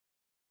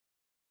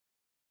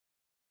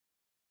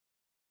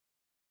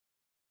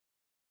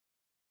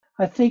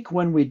I think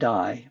when we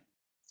die,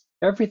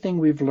 everything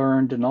we've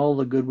learned and all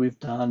the good we've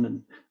done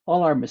and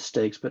all our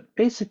mistakes, but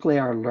basically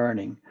our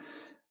learning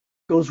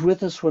goes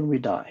with us when we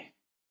die.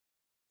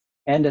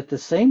 And at the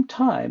same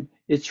time,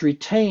 it's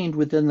retained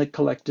within the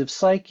collective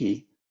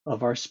psyche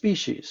of our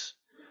species.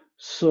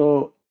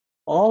 So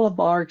all of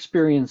our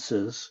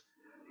experiences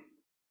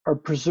are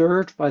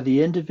preserved by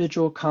the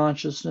individual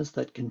consciousness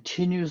that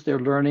continues their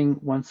learning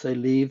once they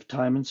leave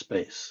time and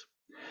space.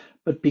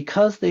 But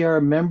because they are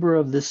a member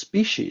of this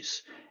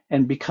species,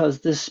 and because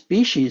this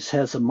species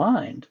has a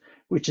mind,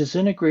 which is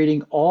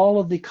integrating all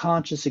of the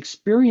conscious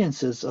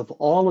experiences of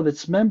all of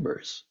its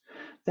members,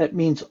 that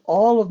means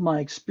all of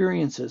my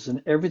experiences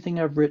and everything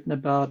I've written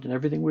about and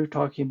everything we're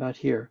talking about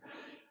here,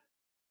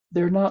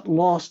 they're not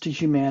lost to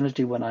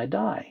humanity when I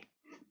die,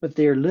 but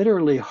they are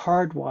literally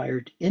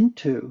hardwired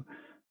into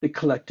the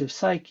collective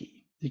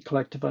psyche, the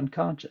collective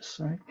unconscious.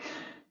 Right?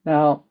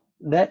 Now,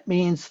 that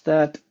means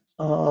that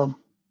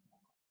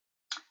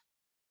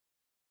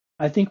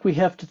I think we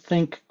have to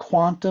think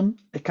quantum,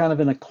 kind of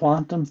in a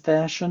quantum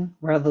fashion,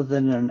 rather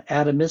than in an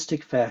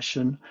atomistic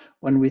fashion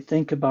when we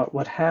think about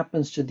what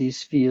happens to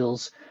these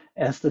fields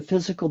as the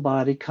physical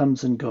body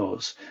comes and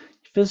goes.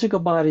 Physical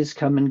bodies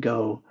come and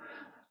go,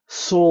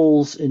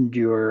 souls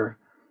endure,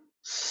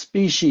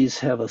 species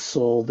have a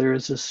soul. There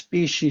is a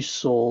species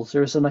soul.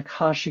 There's an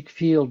Akashic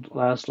field,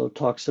 Laszlo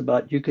talks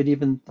about. You could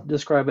even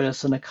describe it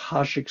as an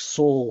Akashic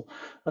soul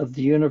of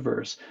the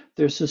universe.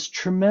 There's this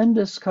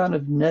tremendous kind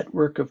of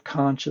network of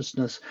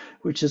consciousness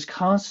which is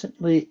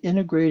constantly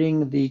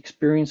integrating the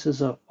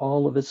experiences of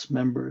all of its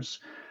members.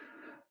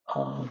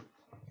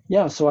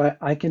 Yeah, so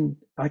I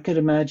could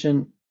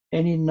imagine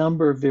any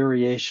number of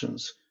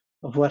variations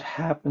of what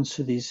happens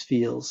to these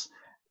fields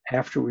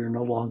after we are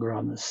no longer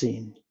on the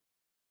scene.